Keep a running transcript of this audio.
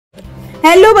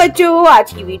Hello बच्चों,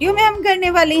 आज की वीडियो में हम करने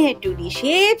वाले हैं 2D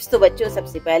शेप्स। तो बच्चों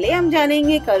सबसे पहले हम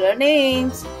जानेंगे colour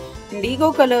names. Indigo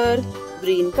colour,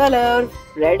 green colour,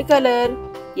 red colour,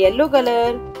 yellow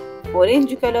colour,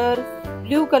 orange colour,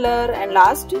 blue colour and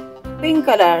last pink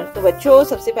colour. तो बच्चों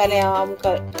सबसे पहले हम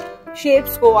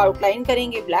शेप्स को आउटलाइन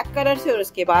करेंगे ब्लैक कलर से और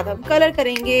उसके बाद हम कलर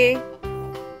करेंगे।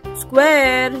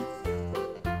 Square,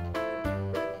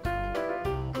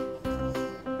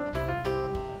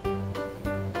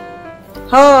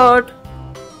 heart,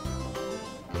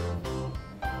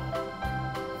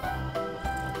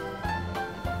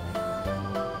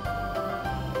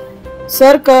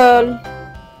 circle,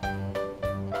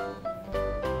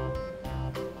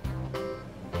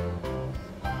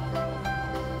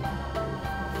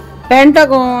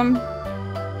 pentagon,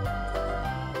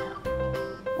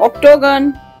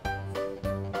 octagon,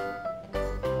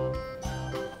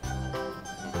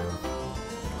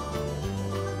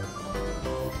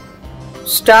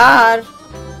 star,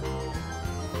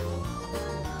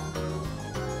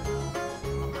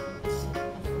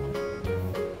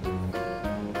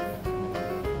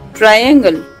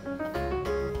 triangle,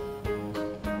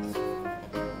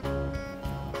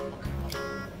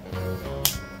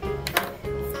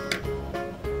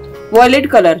 violet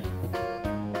color,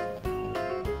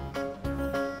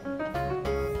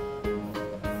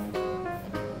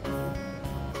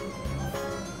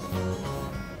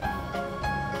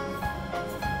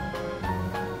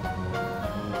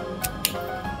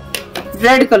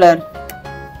 red color,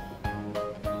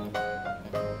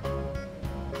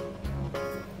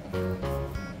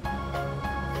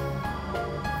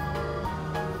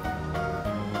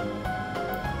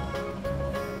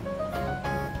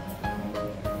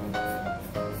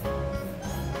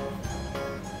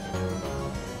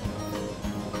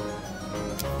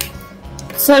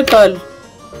 circle,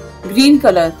 green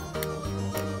color,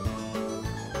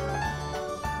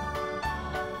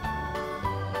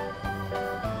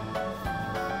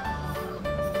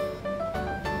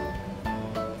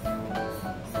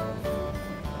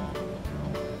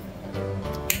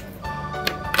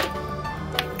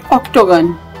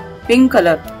 octagon, pink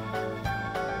color,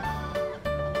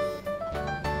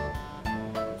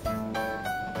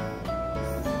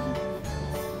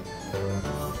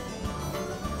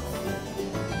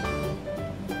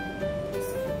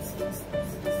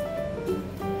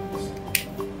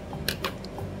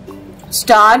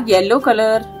 star, yellow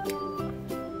color,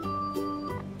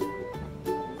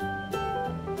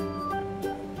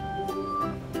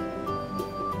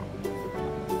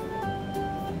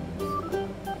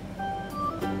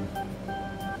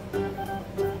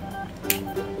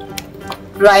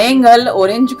 triangle,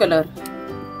 orange color,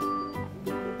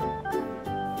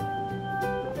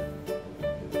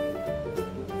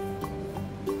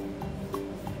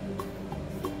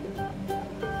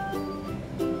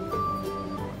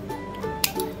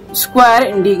 square,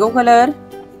 indigo color,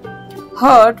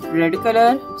 heart, red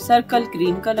color, circle,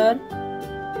 green color,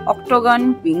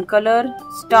 octagon, pink color,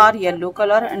 star, yellow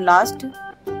color and last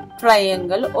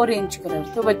triangle orange colour.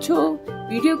 तो बच्चों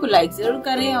video को like जरूर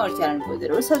करें और channel को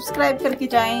जरूर subscribe करके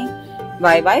जाएं।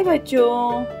 बाय बाय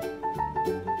बच्चों।